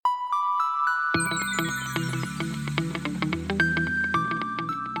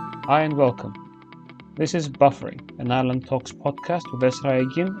Hi and welcome. This is Buffering, an Island Talks podcast with Esra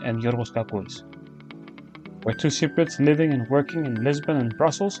Egin and Yorgos Kakoulis. We're two Cypriots living and working in Lisbon and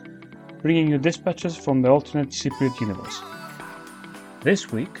Brussels, bringing you dispatches from the alternate Cypriot universe.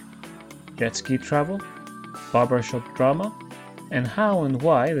 This week, jet ski travel, barbershop drama, and how and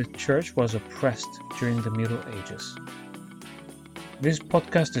why the church was oppressed during the Middle Ages. This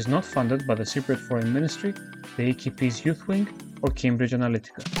podcast is not funded by the Cypriot Foreign Ministry, the AKP's Youth Wing, or Cambridge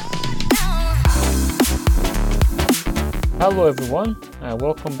Analytica. Hello everyone,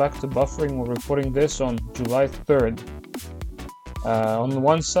 welcome back to Buffering. We're recording this on July 3rd. On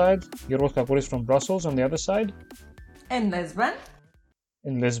one side, Yorgos Kakoulis from Brussels. On the other side, in Lisbon.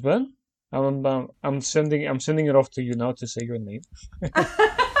 I'm sending it off to you now to say your name.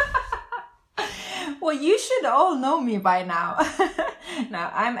 Well, you should all know me by now.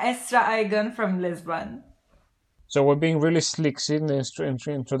 Now, I'm Esra Aygun from Lisbon. So we're being really slick. See, in the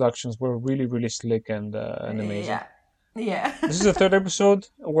introductions, we're really, really slick and amazing. Yeah. This is the third episode.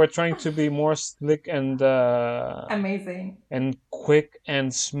 We're trying to be more slick and amazing and quick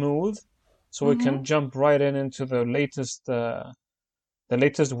and smooth, so we can jump right into the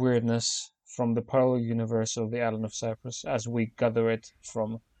latest weirdness from the parallel universe of the island of Cyprus, as we gather it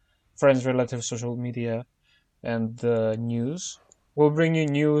from friends, relatives, social media, and the news. We'll bring you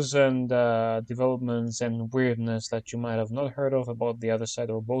news and developments and weirdness that you might have not heard of about the other side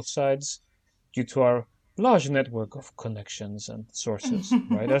or both sides, due to our large network of connections and sources.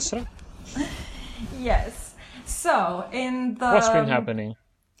 Right, Esra? Yes. So, what's been happening?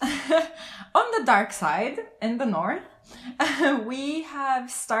 On the dark side, in the north, we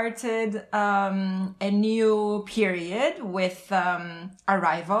have started a new period with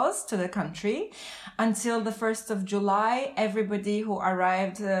arrivals to the country. Until the 1st of July, everybody who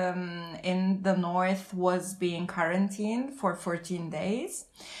arrived in the north was being quarantined for 14 days.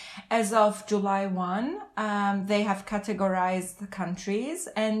 As of July 1, they have categorized the countries.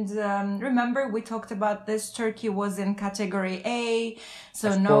 And remember, we talked about this. Turkey was in category A,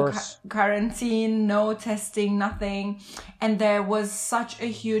 so no quarantine, no testing, nothing. And there was such a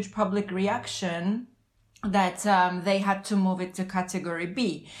huge public reaction that they had to move it to category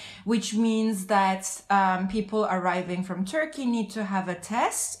B, which means that people arriving from Turkey need to have a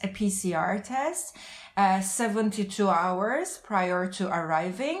test, a PCR test, 72 hours prior to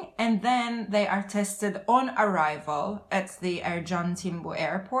arriving, and then they are tested on arrival at the Ercan Timbu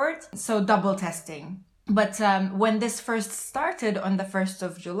airport, so double testing. But when this first started on the 1st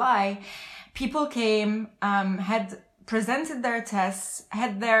of July, people came, had presented their tests,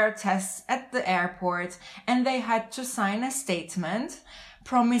 had their tests at the airport, and they had to sign a statement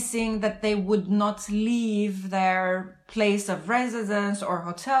promising that they would not leave their place of residence or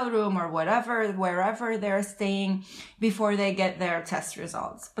hotel room or wherever they're staying before they get their test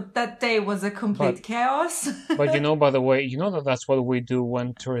results. But that day was a complete chaos. But by the way, that's what we do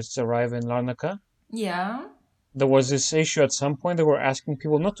when tourists arrive in Larnaca? Yeah. There was this issue at some point. They were asking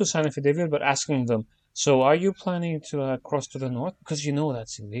people not to sign affidavit, but asking them, so are you planning to cross to the north? Because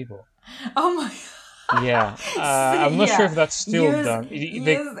that's illegal. Oh my God. Yeah. I'm not sure if that's still done.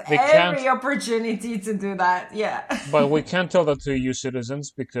 They every opportunity to do that. Yeah. But we can't tell that to EU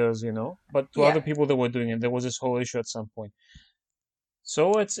citizens because, but to other people that were doing it, there was this whole issue at some point.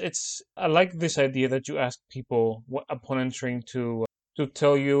 So I like this idea that you ask people upon entering to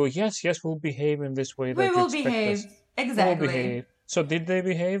tell you, yes, we'll behave in this way that you expect us. Exactly. We'll behave. So did they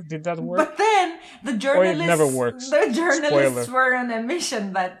behave? Did that work? But then the journalists, or it never works. The journalists were on a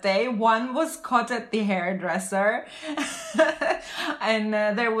mission that day. One was caught at the hairdresser, and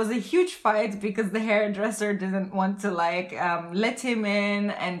there was a huge fight because the hairdresser didn't want to let him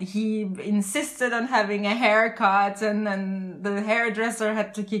in, and he insisted on having a haircut, and then the hairdresser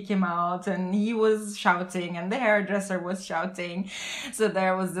had to kick him out, and he was shouting, and the hairdresser was shouting, so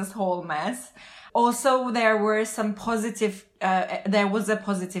there was this whole mess. Also, there were some there was a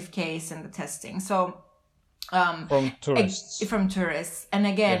positive case in the testing. So, from tourists. And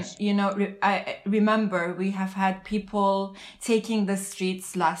again, yes. I remember we have had people taking the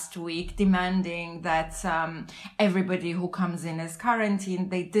streets last week demanding that everybody who comes in is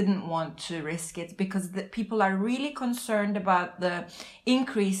quarantined. They didn't want to risk it because the people are really concerned about the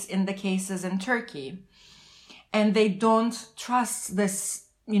increase in the cases in Turkey. And they don't trust this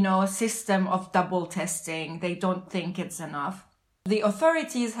system of double testing. They don't think it's enough. The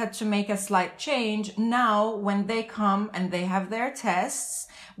authorities had to make a slight change. Now, when they come and they have their tests,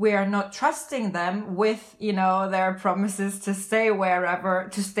 we are not trusting them with, their promises to stay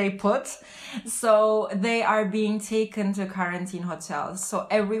to stay put. So they are being taken to quarantine hotels. So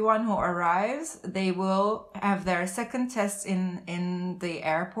everyone who arrives, they will have their second test in the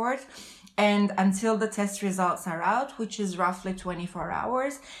airport. And until the test results are out, which is roughly 24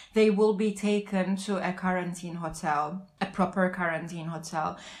 hours, they will be taken to a quarantine hotel, a proper quarantine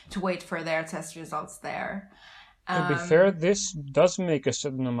hotel, to wait for their test results there. To be fair, this does make a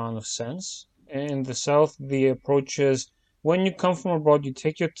certain amount of sense. In the South, the approach is when you come from abroad, you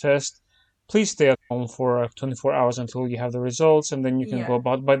take your test, please stay at home for 24 hours until you have the results, and then you can go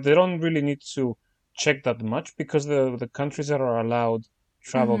about. But they don't really need to check that much because the countries that are allowed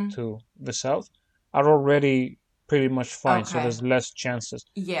travel to the South are already pretty much fine, so there's less chances.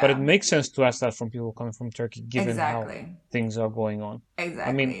 Yeah. But it makes sense to ask that from people coming from Turkey, given how things are going on.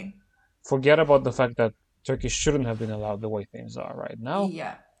 Exactly. I mean, forget about the fact that Turkey shouldn't have been allowed the way things are right now.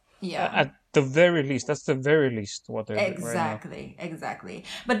 Yeah. Yeah. At the very least, that's the very least what they're doing right now. Exactly.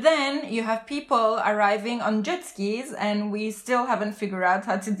 But then you have people arriving on jet skis, and we still haven't figured out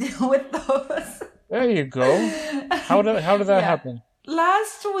how to deal with those. There you go. How did that happen?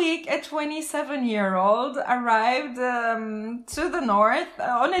 Last week, a 27-year-old arrived to the north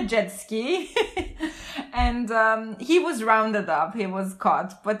on a jet ski, and he was rounded up. He was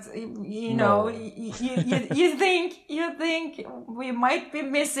caught, but you think we might be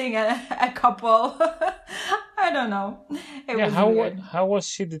missing a couple. I don't know. How was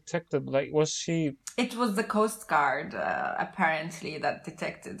she detected? It was the Coast Guard, apparently, that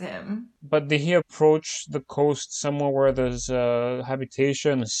detected him. But did he approach the coast somewhere where there's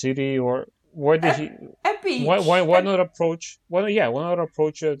habitation, a city, or where did he? A beach. Why not approach? Why not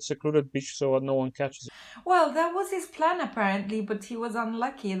approach a secluded beach so no one catches it? Well, that was his plan apparently, but he was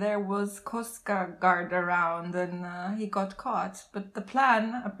unlucky. There was Coast Guard around, and he got caught. But the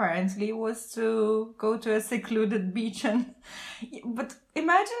plan apparently was to go to a secluded beach, but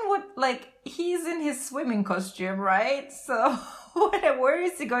imagine he's in his swimming costume, right? So where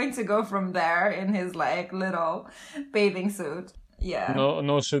is he going to go from there in his little bathing suit? Yeah.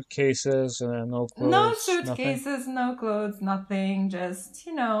 No suitcases, no clothes. No suitcases, no clothes, nothing. Just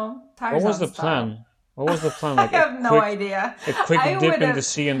Tarzan What was the plan? What was the plan? I have no idea. A quick dip in the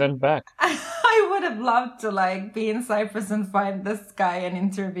sea and then back. I would have loved to be in Cyprus and find this guy and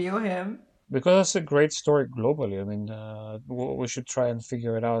interview him. Because that's a great story globally. I mean, we should try and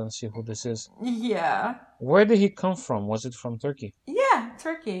figure it out and see who this is. Yeah. Where did he come from? Was it from Turkey? Yeah,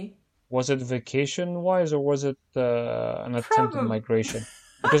 Turkey. Was it vacation-wise, or was it an attempted migration?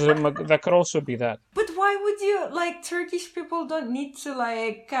 Because that could also be that. But why would you, Turkish people don't need to,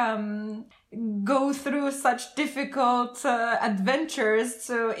 go through such difficult adventures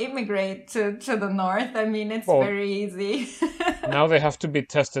to immigrate to the north? I mean, it's very easy. Now they have to be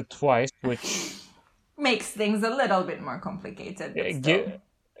tested twice, which makes things a little bit more complicated.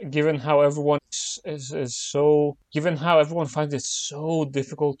 Given how everyone given how everyone finds it so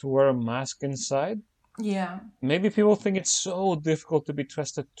difficult to wear a mask inside. Yeah. Maybe people think it's so difficult to be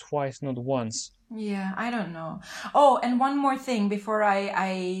tested twice, not once. Yeah, I don't know. Oh, and one more thing before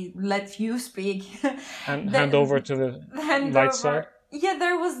I let you speak. And hand over to the light side. Yeah,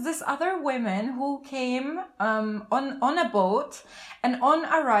 there was this other woman who came on a boat, and on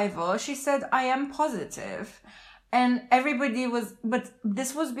arrival, she said, "I am positive." And everybody but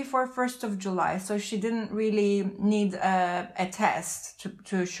this was before 1st of July, so she didn't really need a test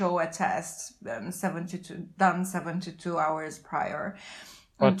to show a test, 72 hours prior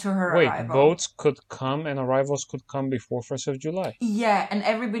to her arrival. Boats could come and arrivals could come before 1st of July. Yeah, and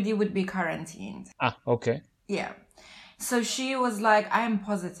everybody would be quarantined. Ah, okay. Yeah. So she was like, I am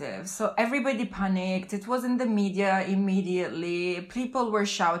positive. So everybody panicked. It was in the media immediately. People were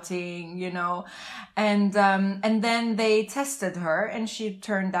shouting, and then they tested her and she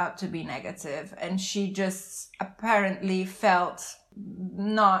turned out to be negative. And she just apparently felt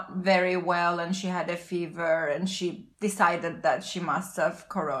not very well, and she had a fever, and she decided that she must have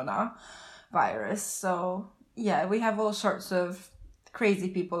coronavirus. So yeah, we have all sorts of crazy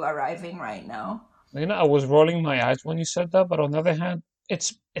people arriving right now. I was rolling my eyes when you said that, but on the other hand,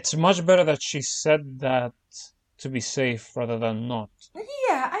 it's much better that she said that to be safe rather than not.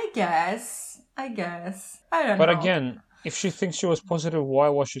 Yeah, I guess. I don't know. But again, if she thinks she was positive, why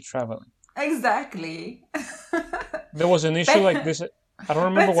was she traveling? Exactly. There was an issue like this. I don't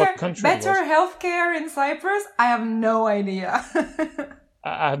remember what country it was. Better healthcare in Cyprus? I have no idea.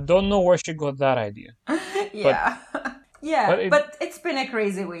 I don't know where she got that idea. Yeah. But it's been a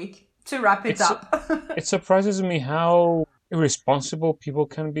crazy week. To wrap it up. It surprises me how irresponsible people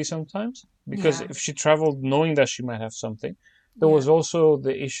can be sometimes. Because Yeah. if she traveled knowing that she might have something, there Yeah. was also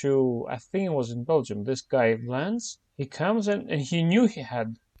the issue, I think it was in Belgium. This guy lands, he comes and he knew he had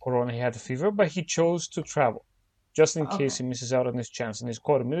corona, he had a fever, but he chose to travel just in case Okay. he misses out on his chance and he's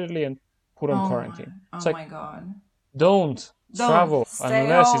caught immediately and put on Oh my. quarantine. It's Oh like, my God. don't Don't travel stay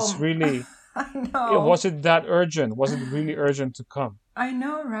unless it's home. really, I was know. it that urgent? Was it really urgent to come? I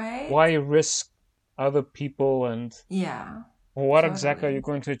know, right? Why risk other people and Yeah. what exactly are you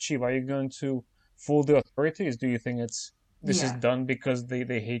Totally. going to achieve? Are you going to fool the authorities? Do you think this is Yeah. done because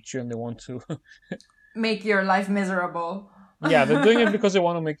they hate you and they want to Make your life miserable. yeah, they're doing it because they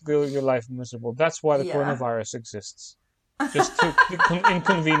want to make your life miserable. That's why the Yeah. coronavirus exists. Just to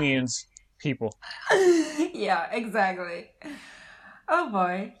inconvenience people. Yeah, exactly. Oh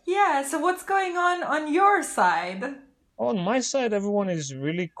boy. Yeah, so what's going on your side? On my side, everyone is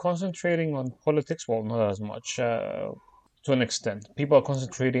really concentrating on politics. Well, not as much, to an extent. People are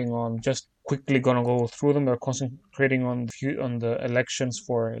concentrating on just quickly gonna go through them. They're concentrating on the elections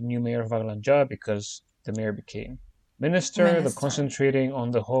for a new mayor of Aglanja because the mayor became minister. They're Minister. concentrating on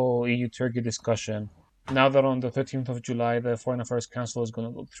the whole EU-Turkey discussion. Now that on the 13th of July, the Foreign Affairs Council is going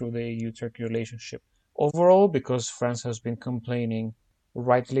to go through the EU-Turkey relationship overall because France has been complaining,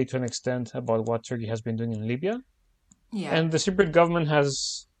 rightly to an extent, about what Turkey has been doing in Libya. Yeah. And the Cypriot government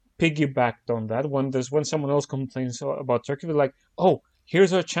has piggybacked on that. When someone else complains about Turkey, they're like, "Oh,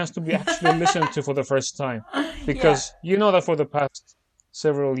 here's our chance to be actually listened to for the first time," Yeah. because you know that for the past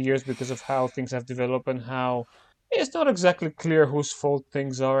several years, because of how things have developed and how it's not exactly clear whose fault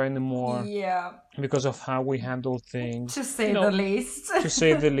things are anymore, Yeah. because of how we handle things. To say the least. To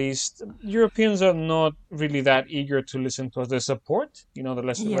say the least, Europeans are not really that eager to listen to us. They support, the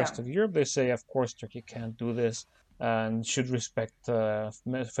Yeah. rest of Europe. They say, of course, Turkey can't do this and should respect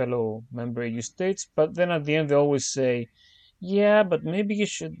fellow member EU states. But then at the end, they always say, yeah, but maybe you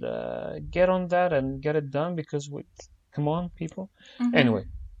should get on that and get it done because come on, people. Mm-hmm. Anyway,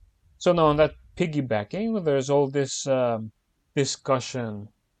 so now on that piggybacking, there's all this discussion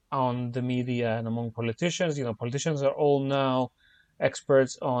on the media and among politicians. Politicians are all now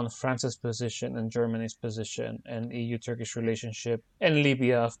experts on France's position and Germany's position and EU-Turkish relationship and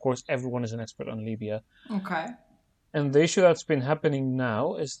Libya. Of course, everyone is an expert on Libya. Okay. And the issue that's been happening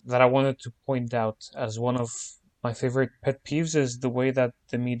now is that I wanted to point out as one of my favorite pet peeves is the way that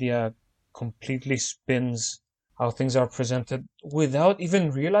the media completely spins how things are presented without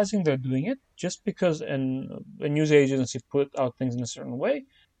even realizing they're doing it. Just because a news agency put out things in a certain way,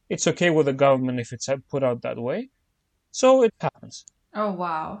 it's okay with the government if it's put out that way. So it happens. Oh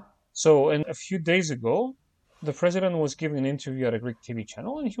wow. So, a few days ago, the president was giving an interview at a Greek TV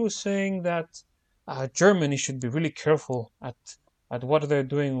channel, and he was saying that Germany should be really careful at what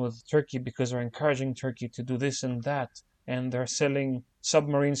they're doing with Turkey because they're encouraging Turkey to do this and that, and they're selling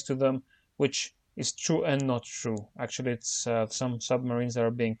submarines to them, which is true and not true. Actually, it's some submarines that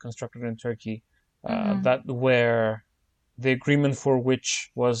are being constructed in Turkey Mm-hmm. that where the agreement for which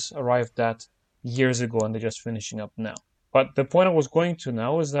was arrived at years ago, and they're just finishing up now. But the point I was going to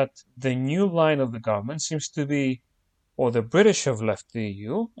now is that the new line of the government seems to be, or the British have left the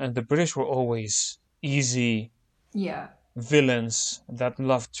EU, and the British were always easy Yeah. villains that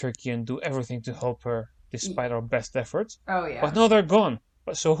love Turkey and do everything to help her Y- despite our best efforts. Oh But yeah. now they're gone.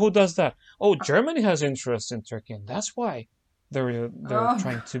 So who does that? Oh, Germany has interest in Turkey, and that's why they're Oh.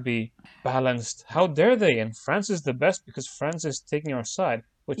 trying to be balanced. How dare they? And France is the best because France is taking our side,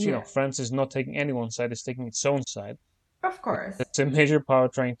 which Yeah. France is not taking anyone's side; it's taking its own side. Of course. It's a major power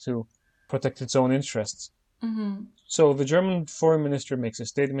trying to protect its own interests. Mm-hmm. So the German foreign minister makes a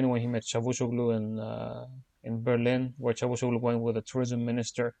statement when he met Çavuşoğlu in Berlin, where Çavuşoğlu went with the tourism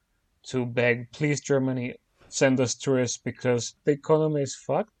minister to beg, please Germany, send us tourists because the economy is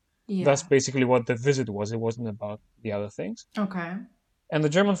fucked. That's Yeah. basically what the visit was. It wasn't about the other things. Okay. And the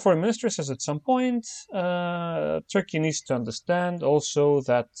German foreign minister says at some point, Turkey needs to understand also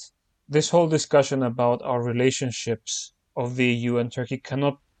that this whole discussion about our relationships of the EU and Turkey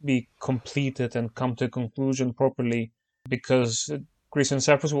cannot be completed and come to a conclusion properly because Greece and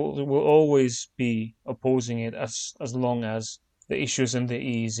Cyprus will always be opposing it as long as the issues in the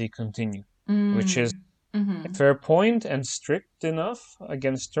EEZ continue, which is Mm. a Mm-hmm. fair point and strict enough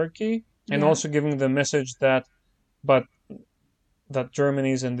against Turkey, and Yeah. also giving the message that, but that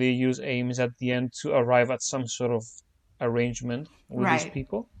Germany's and the EU's aim is at the end to arrive at some sort of arrangement with these Right.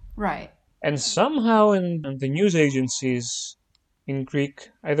 people. Right. And somehow in the news agencies in Greek,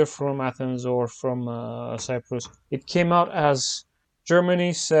 either from Athens or from Cyprus, it came out as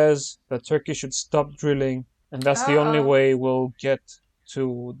Germany says that Turkey should stop drilling, and that's the only Uh-oh. way we'll get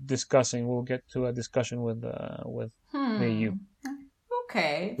to discussing. We'll get to a discussion with the EU.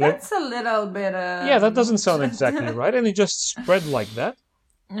 Okay, that's a little bit. Yeah, that doesn't sound exactly right, and it just spread like that.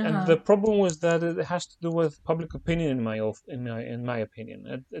 And the problem was that it has to do with public opinion, in my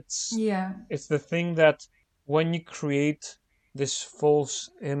opinion. It's the thing that when you create this false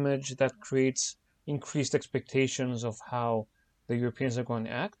image that creates increased expectations of how the Europeans are going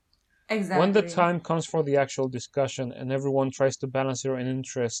to act. Exactly. When the time comes for the actual discussion and everyone tries to balance their own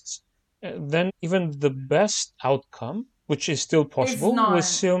interests, then even the best outcome, which is still possible,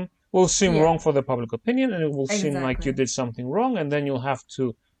 will seem wrong for the public opinion, and it will seem like you did something wrong, and then you'll have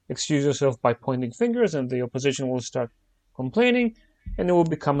to excuse yourself by pointing fingers, and the opposition will start complaining, and it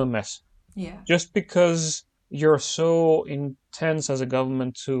will become a mess. Yeah. Just because you're so intense as a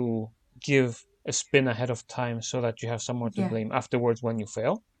government to give a spin ahead of time so that you have someone to blame afterwards when you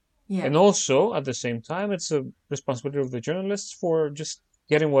fail. Yeah. And also, at the same time, it's a responsibility of the journalists for just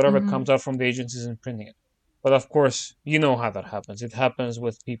getting whatever comes out from the agencies and printing it. But of course, you know how that happens. It happens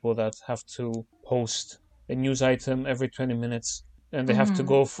with people that have to post a news item every 20 minutes, and they have to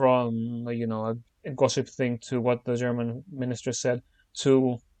go from, a gossip thing to what the German minister said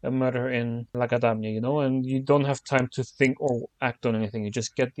to a murder in La Catania, and you don't have time to think or act on anything. You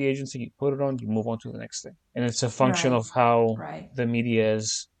just get the agency, you put it on, you move on to the next thing. And it's a function of how the media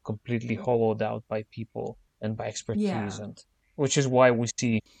is completely hollowed out by people and by expertise, and which is why we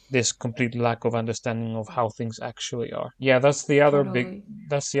see this complete lack of understanding of how things actually are. Yeah, that's the other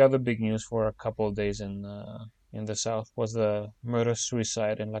big news for a couple of days in the south, was the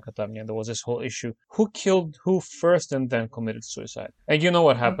murder-suicide in La Catania. There was this whole issue: who killed who first and then committed suicide? And you know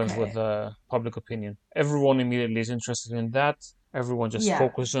what happens with public opinion. Everyone immediately is interested in that. Everyone just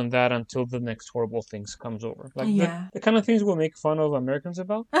focuses on that until the next horrible things comes over. Like the kind of things we make fun of Americans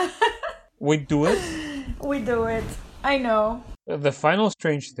about. We do it. We do it. I know. The final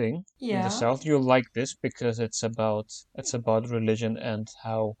strange thing in the south, you'll like this because it's about religion and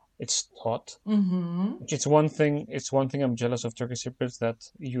how it's taught. It's one thing I'm jealous of Turkish Cypriots, that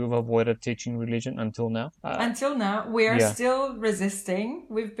you've avoided teaching religion until now. Until now, we are still resisting.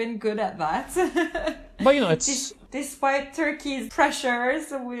 We've been good at that. But it's despite Turkey's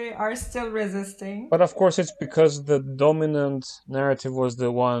pressures, we are still resisting. But of course, it's because the dominant narrative was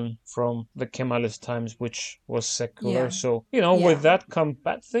the one from the Kemalist times, which was secular. So with that come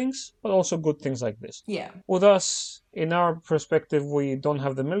bad things, but also good things like this. Yeah. With us, in our perspective, we don't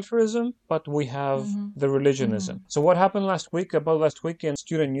have the militarism, but we have the religionism. So what happened last week in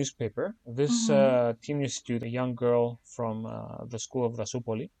student newspaper, this teenage student, a young girl from the school of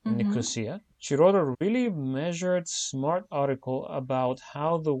Rasupoli in Nicosia, she wrote a really measured, smart article about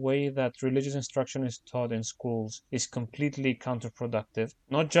how the way that religious instruction is taught in schools is completely counterproductive,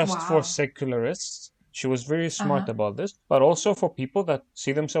 not just for secularists. She was very smart about this, but also for people that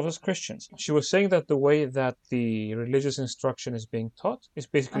see themselves as Christians. She was saying that the way that the religious instruction is being taught is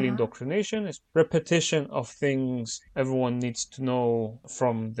basically indoctrination, it's repetition of things everyone needs to know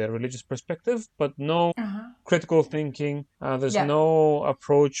from their religious perspective, but no critical thinking. There's no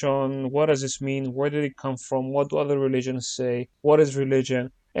approach on what does this mean, where did it come from, what do other religions say, what is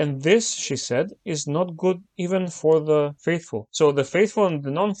religion. And this, she said, is not good even for the faithful. So the faithful and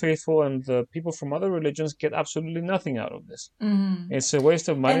the non-faithful and the people from other religions get absolutely nothing out of this. It's a waste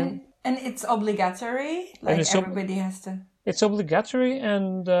of money. And it's obligatory? Like everybody has to... It's obligatory,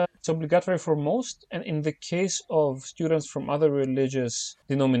 and it's obligatory for most. And in the case of students from other religious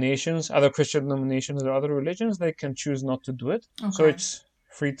denominations, other Christian denominations or other religions, they can choose not to do it. Okay. So it's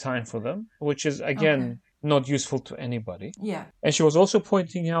free time for them, which is, again... not useful to anybody. Yeah. And she was also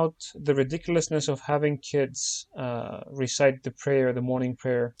pointing out the ridiculousness of having kids recite the morning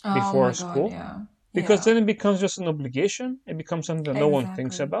prayer before school. Because then it becomes just an obligation. It becomes something that no one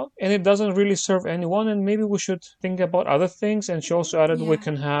thinks about. And it doesn't really serve anyone. And maybe we should think about other things. And she also added we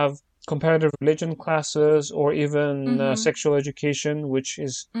can have comparative religion classes or even sexual education, which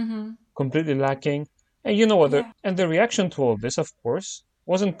is completely lacking. And you know what? And the reaction to all this, of course,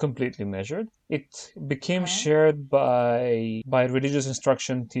 wasn't completely measured. It became shared by religious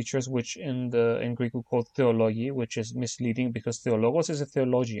instruction teachers, which in Greek we call theologi, which is misleading because theologos is a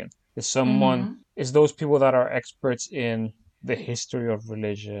theologian. Is those people that are experts in the history of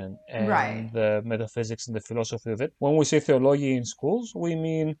religion and the metaphysics and the philosophy of it. When we say theology in schools, we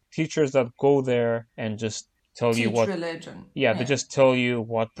mean teachers that go there and just tell you what religion. They just tell you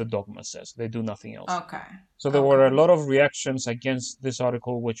what the dogma says. They do nothing else. Okay. So there were a lot of reactions against this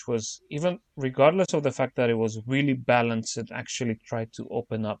article, which was, even regardless of the fact that it was really balanced, it actually tried to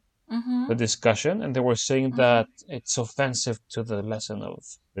open up the discussion, and they were saying that it's offensive to the lesson of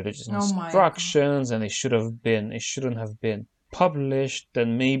religious instructions, and it shouldn't have been. published,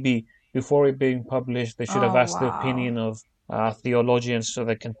 then maybe before it being published, they should have asked the opinion of theologians so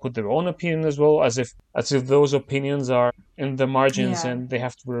they can put their own opinion as well, as if those opinions are in the margins and they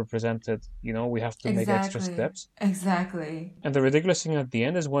have to be represented. We have to make extra steps. Exactly. And the ridiculous thing at the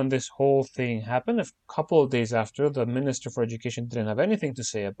end is when this whole thing happened, a couple of days after, the Minister for Education didn't have anything to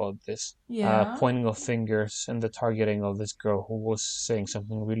say about this pointing of fingers and the targeting of this girl who was saying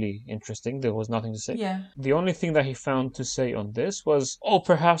something really interesting. There was nothing to say. The only thing that he found to say on this was,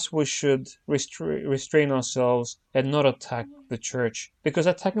 perhaps we should restrain ourselves and not attack the church, because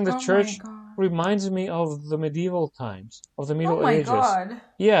attacking the church reminds me of the medieval times, of the Middle Ages. Oh my God.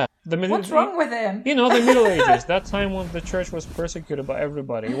 Yeah. What's wrong with him? The Middle Ages, that time when the church was persecuted by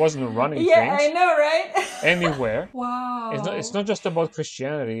everybody. It wasn't running things. Yeah, I know, right? Anywhere. Wow. It's not just about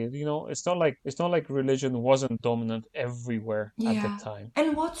Christianity. It's not like religion wasn't dominant everywhere at the time.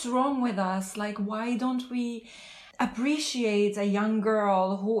 And what's wrong with us? Like, why don't we appreciate a young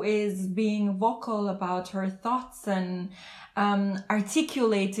girl who is being vocal about her thoughts and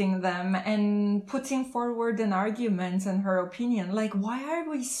articulating them and putting forward an argument and her opinion? Like, why are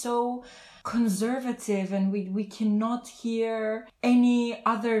we so conservative and we cannot hear any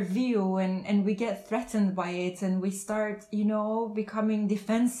other view, and we get threatened by it and we start, becoming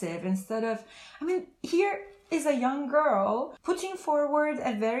defensive instead of, here is a young girl putting forward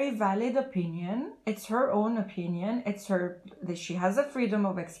a very valid opinion. It's her own opinion. She has a freedom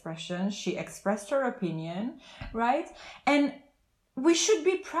of expression. She expressed her opinion, right? And we should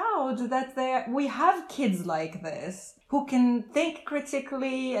be proud that we have kids like this who can think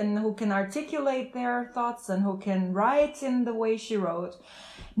critically and who can articulate their thoughts and who can write in the way she wrote.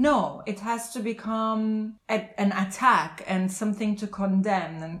 No, it has to become an attack and something to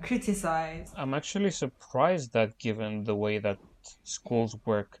condemn and criticize. I'm actually surprised that, given the way that schools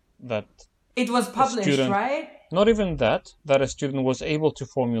work, that it was published, right? Not even that a student was able to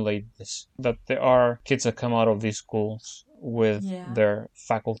formulate this, that there are kids that come out of these schools with their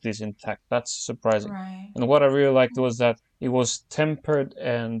faculties intact. That's surprising. Right. And what I really liked was that it was tempered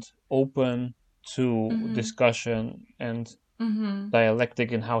and open to discussion and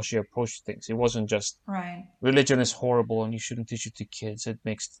dialectic in how she approached things. It wasn't just religion is horrible and you shouldn't teach it to kids. It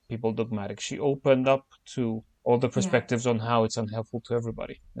makes people dogmatic. She opened up to all the perspectives on how it's unhelpful to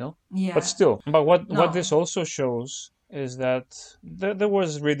everybody, Yeah. But still, what this also shows is that there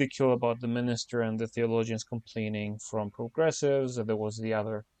was ridicule about the minister and the theologians complaining from progressives, and there was the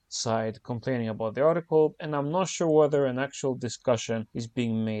other side complaining about the article, and I'm not sure whether an actual discussion is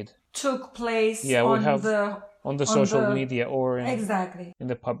being made. Took place on the social media or in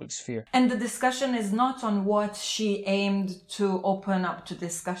the public sphere. And the discussion is not on what she aimed to open up to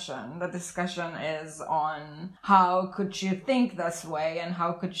discussion. The discussion is on how could she think this way and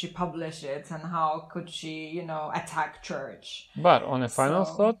how could she publish it and how could she, attack church. But on a final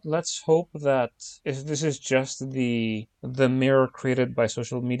thought, let's hope that if this is just the mirror created by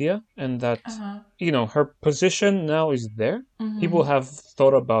social media and that, her position now is there. People have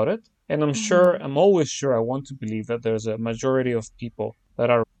thought about it. And I'm always sure, I want to believe that there's a majority of people that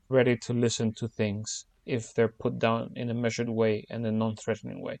are ready to listen to things if they're put down in a measured way and a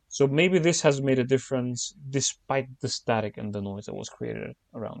non-threatening way. So maybe this has made a difference despite the static and the noise that was created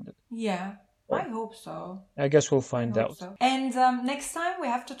around it. Yeah, I hope so. I guess we'll find out. So. And next time we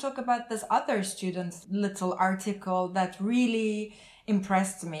have to talk about this other student's little article that really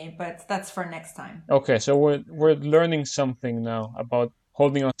impressed me, but that's for next time. Okay, so we're learning something now about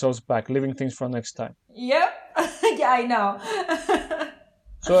holding ourselves back, leaving things for next time. Yep. Yeah, I know.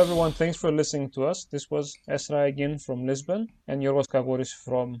 So everyone, thanks for listening to us. This was Esra again from Lisbon and Yorgos Kagoris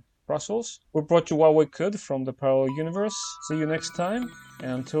from Brussels. We brought you what we could from the parallel universe. See you next time.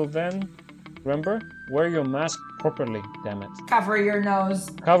 And until then, remember, wear your mask properly, damn it. Cover your nose.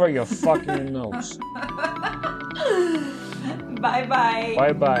 Cover your fucking nose. Bye-bye.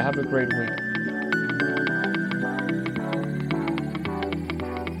 Bye-bye. Have a great week.